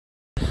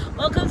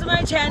Welcome to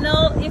my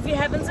channel. If you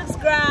haven't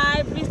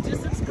subscribed, please do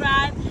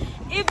subscribe.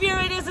 If you're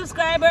already a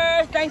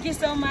subscriber, thank you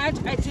so much.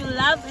 I do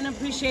love and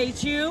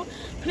appreciate you.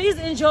 Please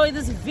enjoy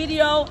this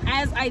video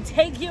as I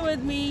take you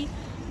with me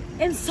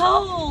in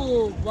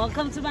Seoul.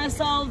 Welcome to my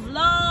Seoul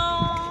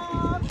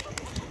vlog.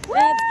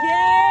 Let's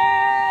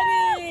get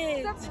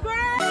it.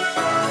 Subscribe.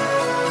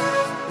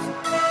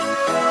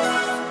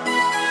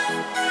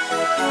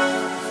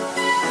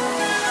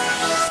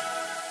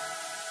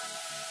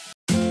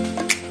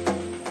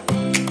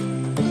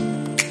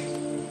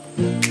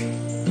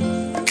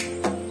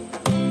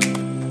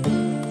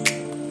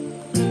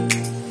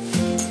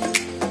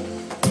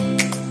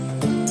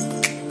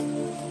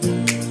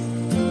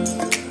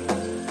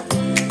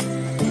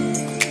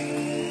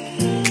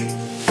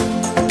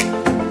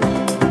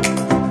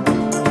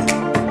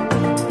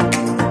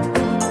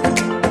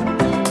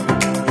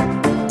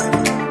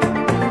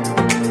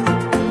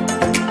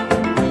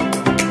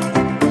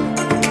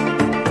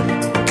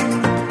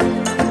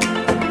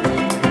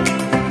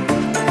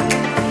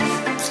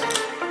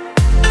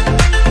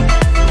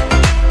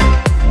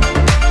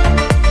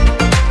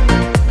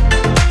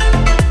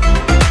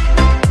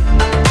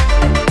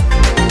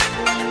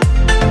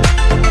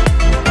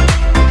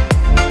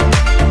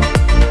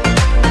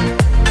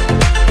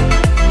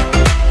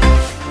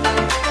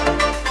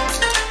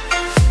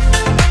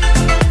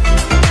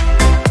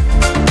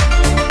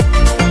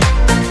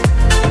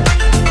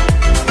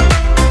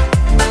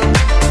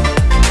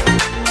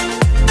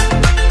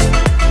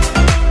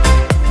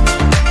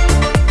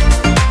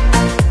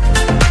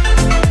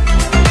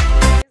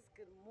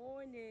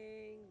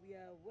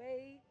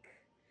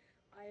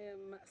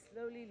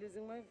 Slowly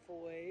losing my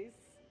voice,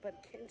 but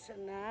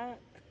Kinshana.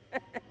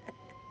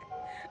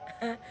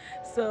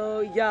 So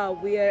yeah,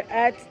 we are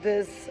at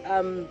this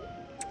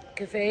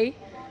cafe,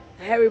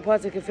 Harry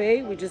Potter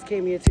cafe. We just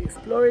came here to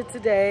explore it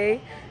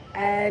today,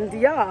 and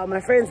yeah, my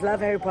friends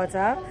love Harry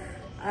Potter.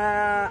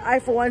 I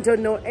for one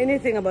don't know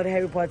anything about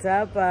Harry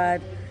Potter,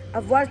 but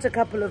I've watched a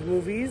couple of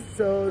movies,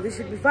 so this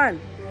should be fun.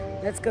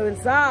 Let's go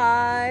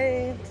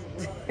inside.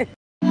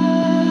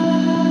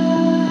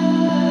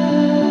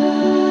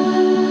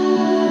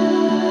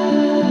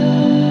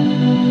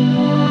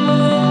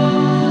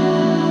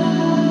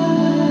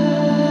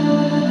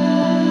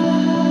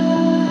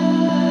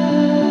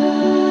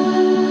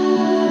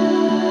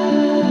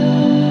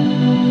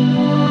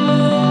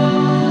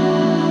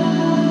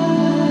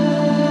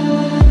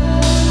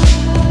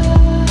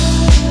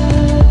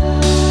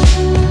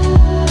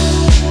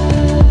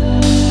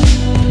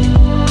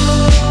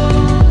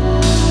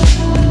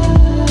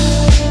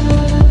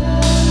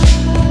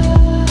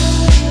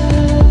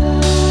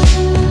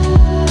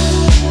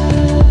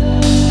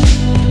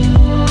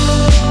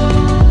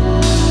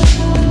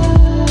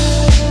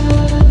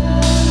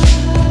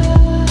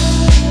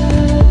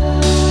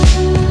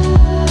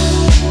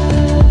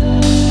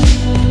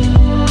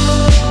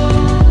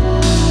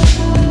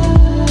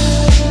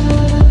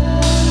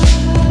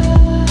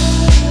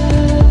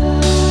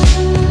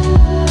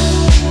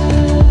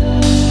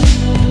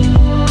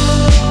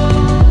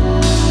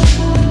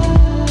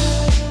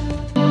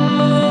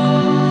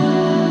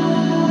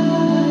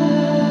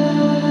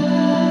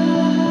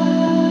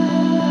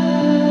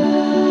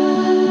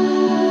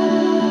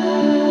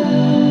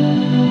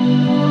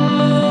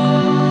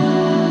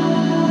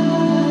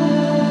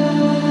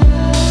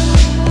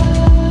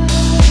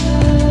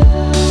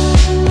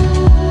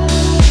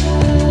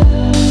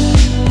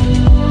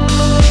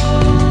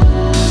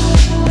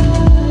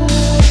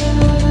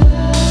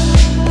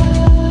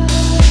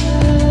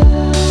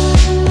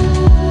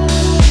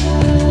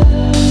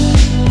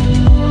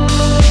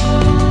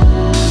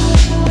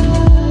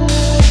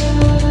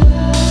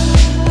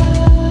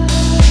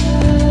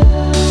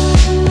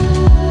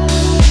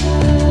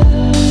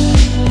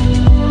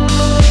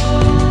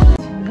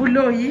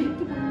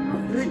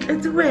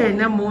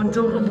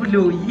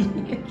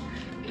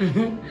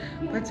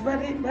 But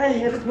by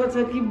Harry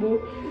Potter people,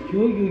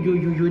 yo,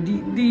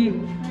 di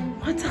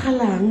what's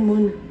halang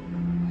mon?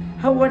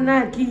 How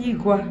wana ki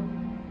kwa?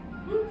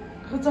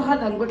 What's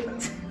halang what?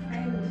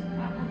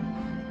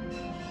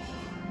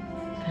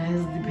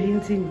 Guys, the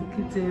painting,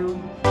 look at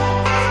you.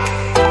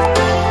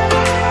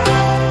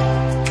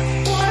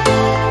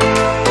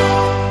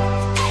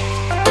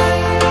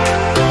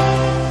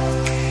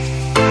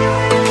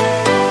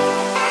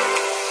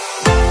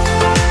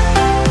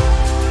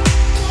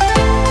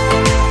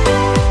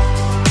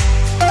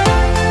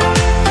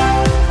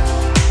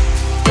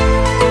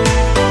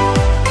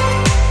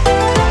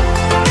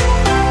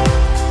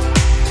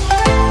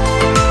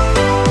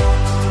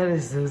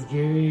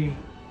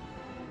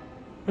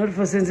 Not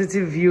for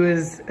sensitive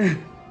viewers.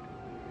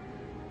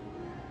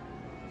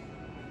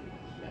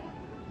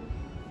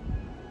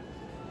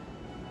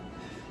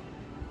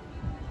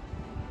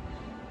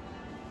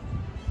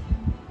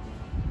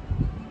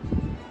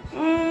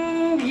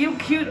 You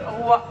cute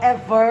or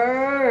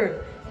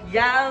whatever.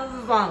 Yes.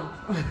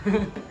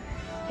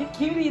 You're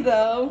cutie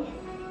though.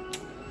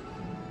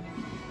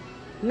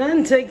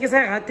 Nante ke sa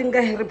rateng ka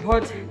Harry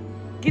Potter.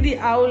 Ke di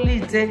owl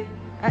tse.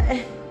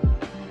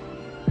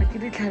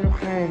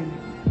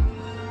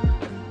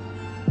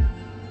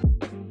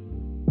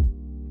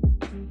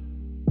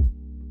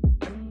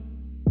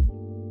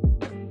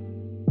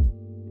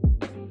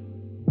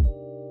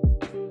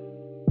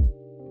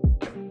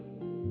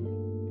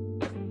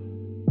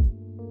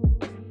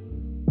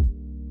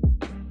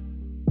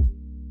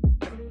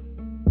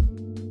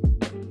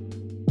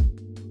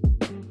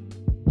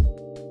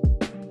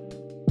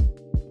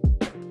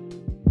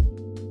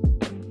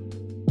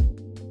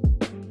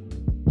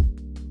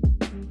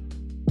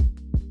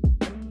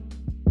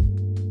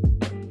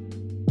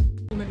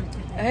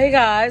 Hey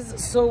guys,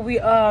 so we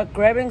are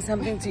grabbing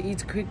something to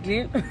eat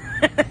quickly.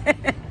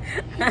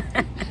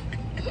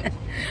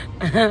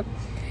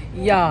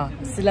 Yeah,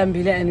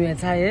 silambile and we are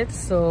tired,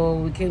 so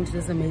we came to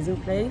this amazing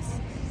place.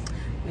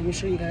 Let me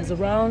show you guys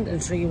around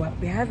and show you what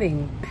we're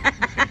having.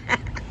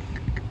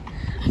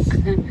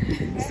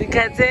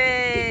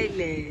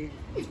 Sikatele.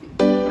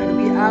 But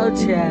we out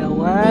here,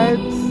 what?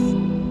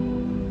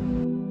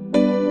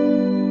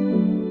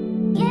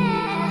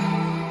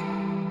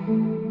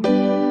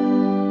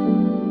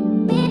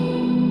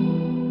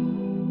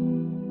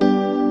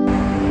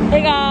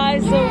 Hey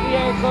guys, so we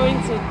are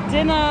going to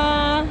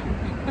dinner.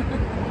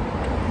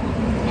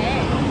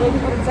 Waiting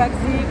for the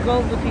taxi,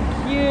 girls looking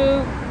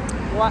cute,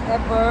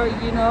 whatever,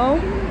 you know.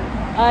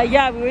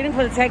 Yeah, we're waiting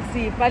for the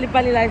taxi. Pali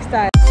Pali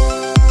lifestyle.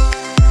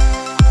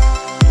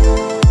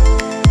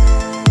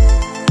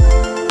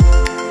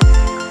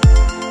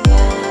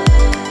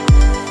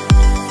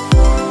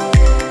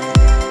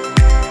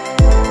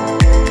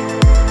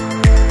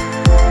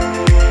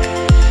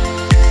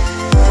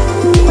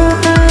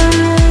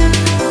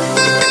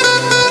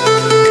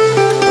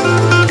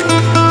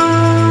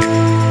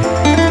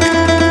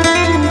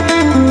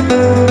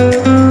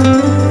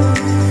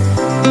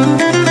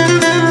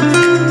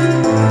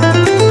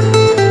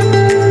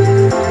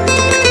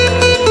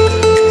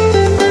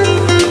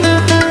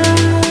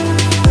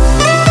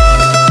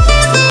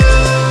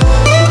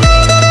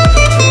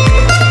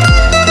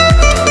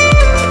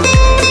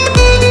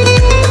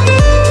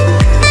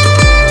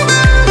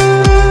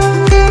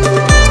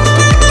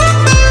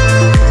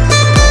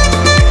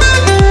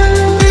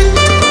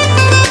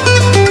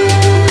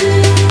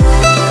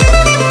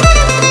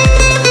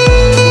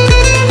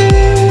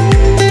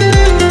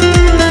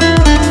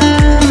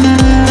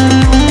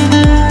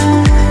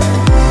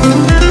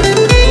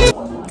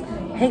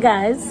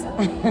 Guys,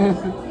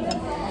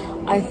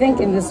 I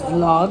think in this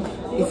vlog,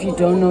 if you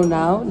don't know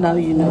now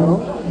you know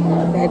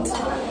that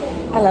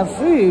I love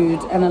food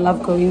and I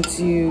love going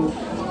to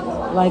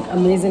like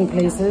amazing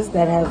places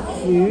that have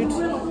food.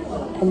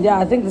 And yeah,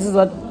 I think this is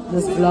what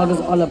this vlog is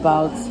all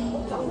about,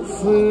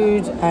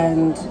 food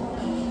and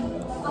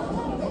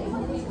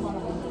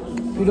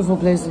beautiful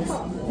places.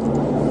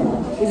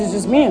 This is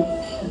just me,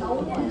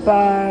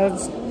 but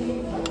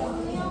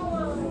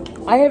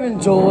I have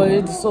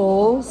enjoyed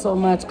Seoul so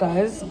much,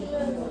 guys,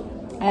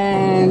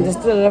 and there's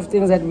still a lot of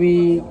things that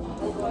we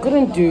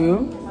couldn't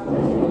do,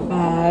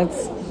 but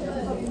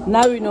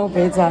now we know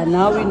better.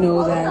 Now we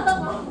know that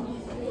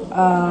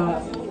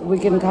we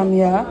can come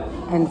here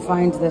and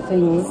find the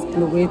things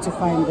and the way to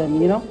find them,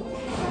 you know.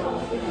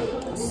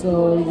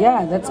 So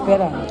yeah, that's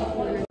better.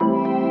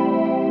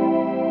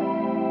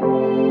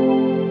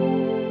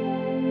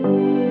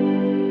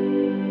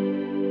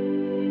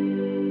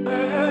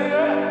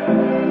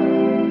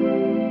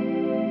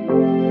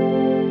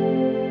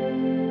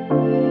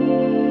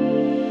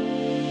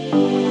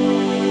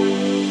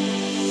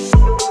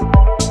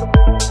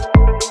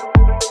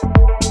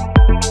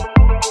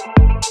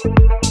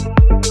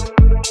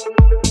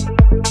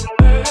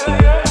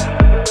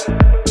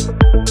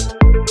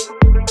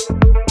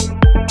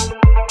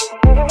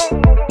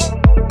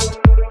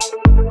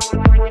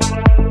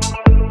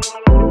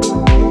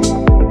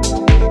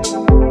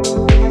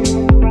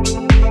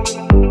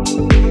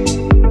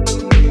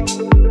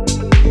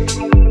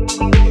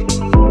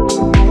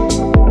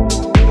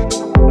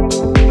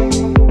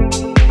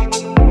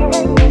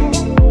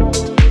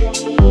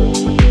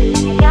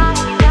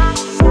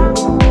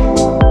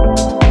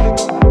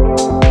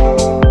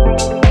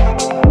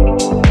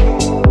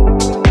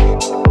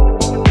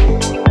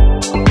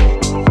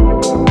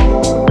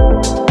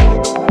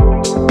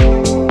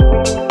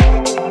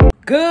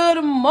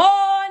 Good morning.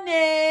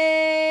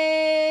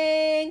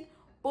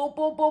 Boo,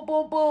 boo, boo,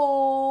 boo,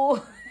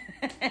 boo.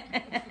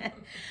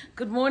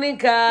 Good morning,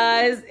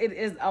 guys. It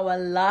is our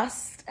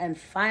last and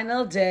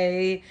final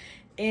day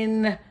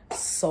in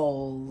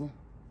Seoul.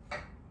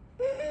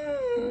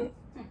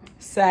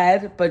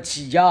 Sad, but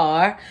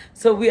yeah.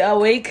 So we are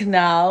awake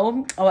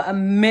now. Our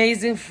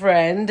amazing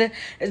friend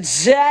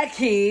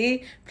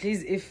Jackie,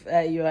 please, if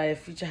you are a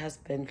future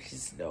husband,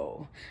 please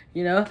know.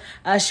 You know,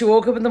 she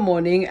woke up in the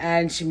morning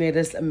and she made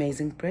us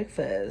amazing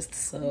breakfast.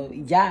 So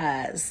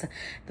yes,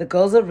 the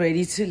girls are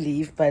ready to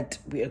leave, but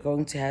we are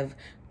going to have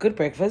good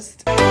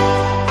breakfast.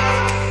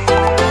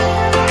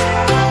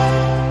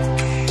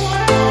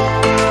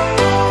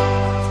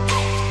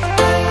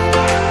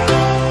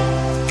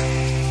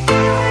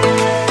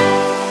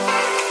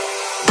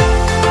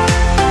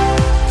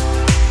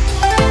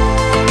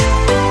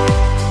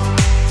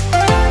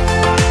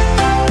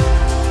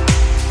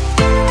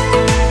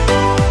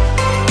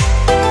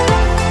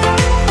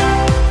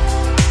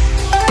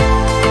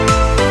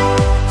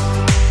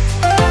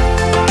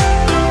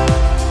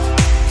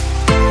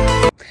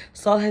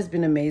 Seoul has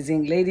been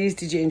amazing. Ladies,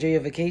 did you enjoy your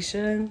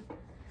vacation?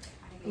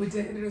 We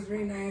did. It was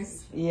very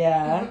nice.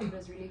 Yeah. It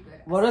was really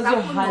good. What was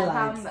your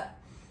highlight?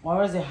 What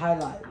was your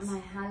highlight? My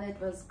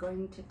highlight was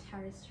going to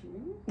terrace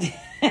room.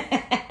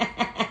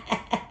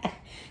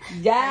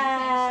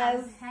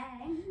 Yes.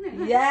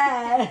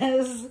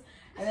 Yes.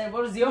 And then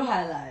what was your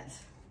highlight?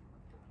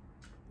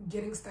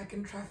 Getting stuck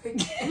in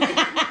traffic.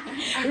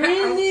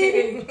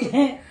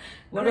 Really?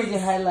 What was Greece.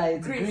 your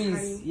highlight? Greece,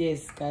 Greece.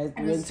 Yes, guys.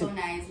 It was so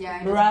nice.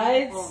 Yeah.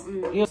 Right?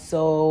 Mm.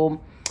 So,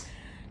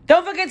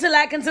 don't forget to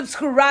like and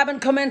subscribe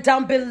and comment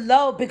down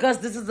below because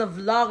this is a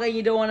vlog and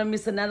you don't want to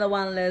miss another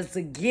one. Let's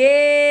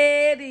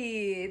get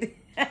it.